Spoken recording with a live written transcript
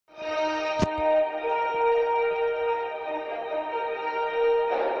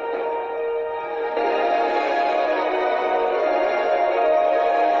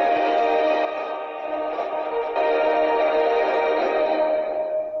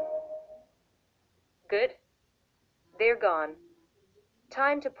gone.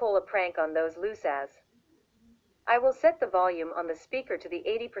 Time to pull a prank on those loose-as. I will set the volume on the speaker to the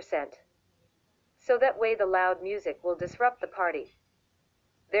 80%. So that way the loud music will disrupt the party.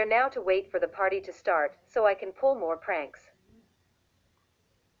 They're now to wait for the party to start so I can pull more pranks.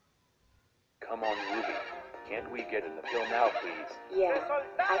 Come on, Ruby. Can't we get in the film now, please? Yeah,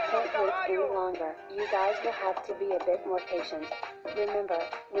 I can't wait any longer. You guys will have to be a bit more patient. Remember,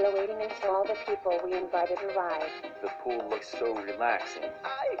 we're waiting until all the people we invited arrive. The pool looks so relaxing.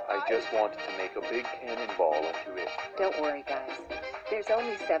 I just want to make a big cannonball into it. Don't worry, guys. There's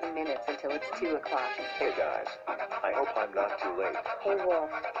only 7 minutes until it's 2 o'clock. Hey, guys. I hope I'm not too late. Hey Wolf,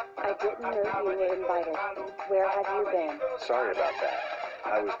 I didn't know you were invited. Where have you been? Sorry about that.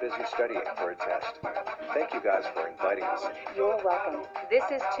 I was busy studying for a test. Thank you guys for inviting us. You're welcome. This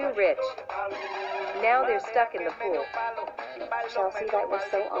is too rich. Now they're stuck in the pool. Chelsea, that was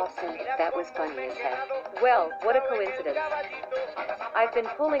so awesome. That was funny as heck. Well, what a coincidence. I've been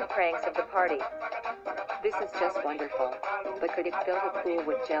pulling pranks of the party. This is just wonderful. But could it fill the pool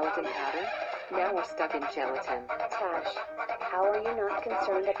with gelatin powder? Now we're stuck in gelatin. Tash, how are you not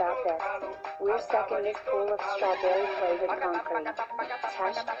concerned about this? We're stuck in this pool of strawberry-flavored concrete.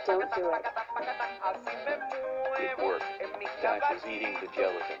 Tash, don't do it. Good work. Tash is eating the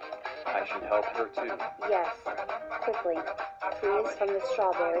gelatin. I should help her too. Yes. Quickly. Freeze from the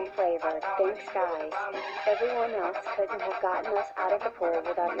strawberry flavor. Thanks, guys. Everyone else couldn't have gotten us out of the pool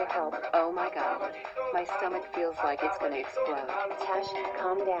without your help. Oh my god. My stomach feels like it's gonna explode. Tash,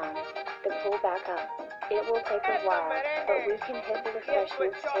 calm down. The pool back up. It will take a while, but we can hit the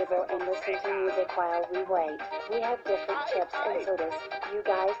refreshments table and listen to music while we wait. We have different chips and sodas. You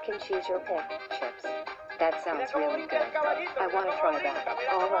guys can choose your pick. Chips. That sounds really good. I want to try that.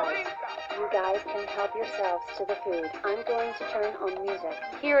 Alright. You guys can help yourselves to the food. I'm going to turn on music.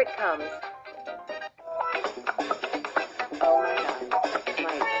 Here it comes. Oh my god.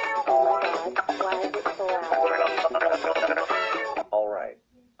 Lights. Oh my god, why is it so loud? Alright.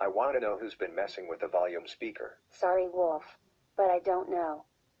 I want to know who's been messing with the volume speaker. Sorry, Wolf, but I don't know.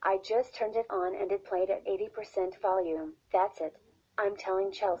 I just turned it on and it played at 80% volume. That's it. I'm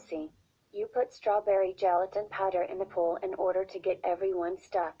telling Chelsea. You put strawberry gelatin powder in the pool in order to get everyone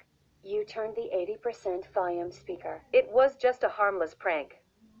stuck. You turned the 80% volume speaker. It was just a harmless prank.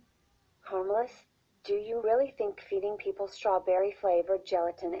 Harmless? Do you really think feeding people strawberry-flavored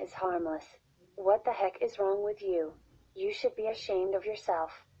gelatin is harmless? What the heck is wrong with you? You should be ashamed of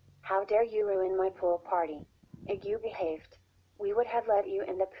yourself. How dare you ruin my pool party? If you behaved, we would have let you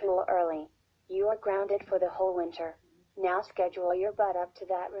in the pool early. You are grounded for the whole winter. Now schedule your butt up to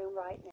that room right now.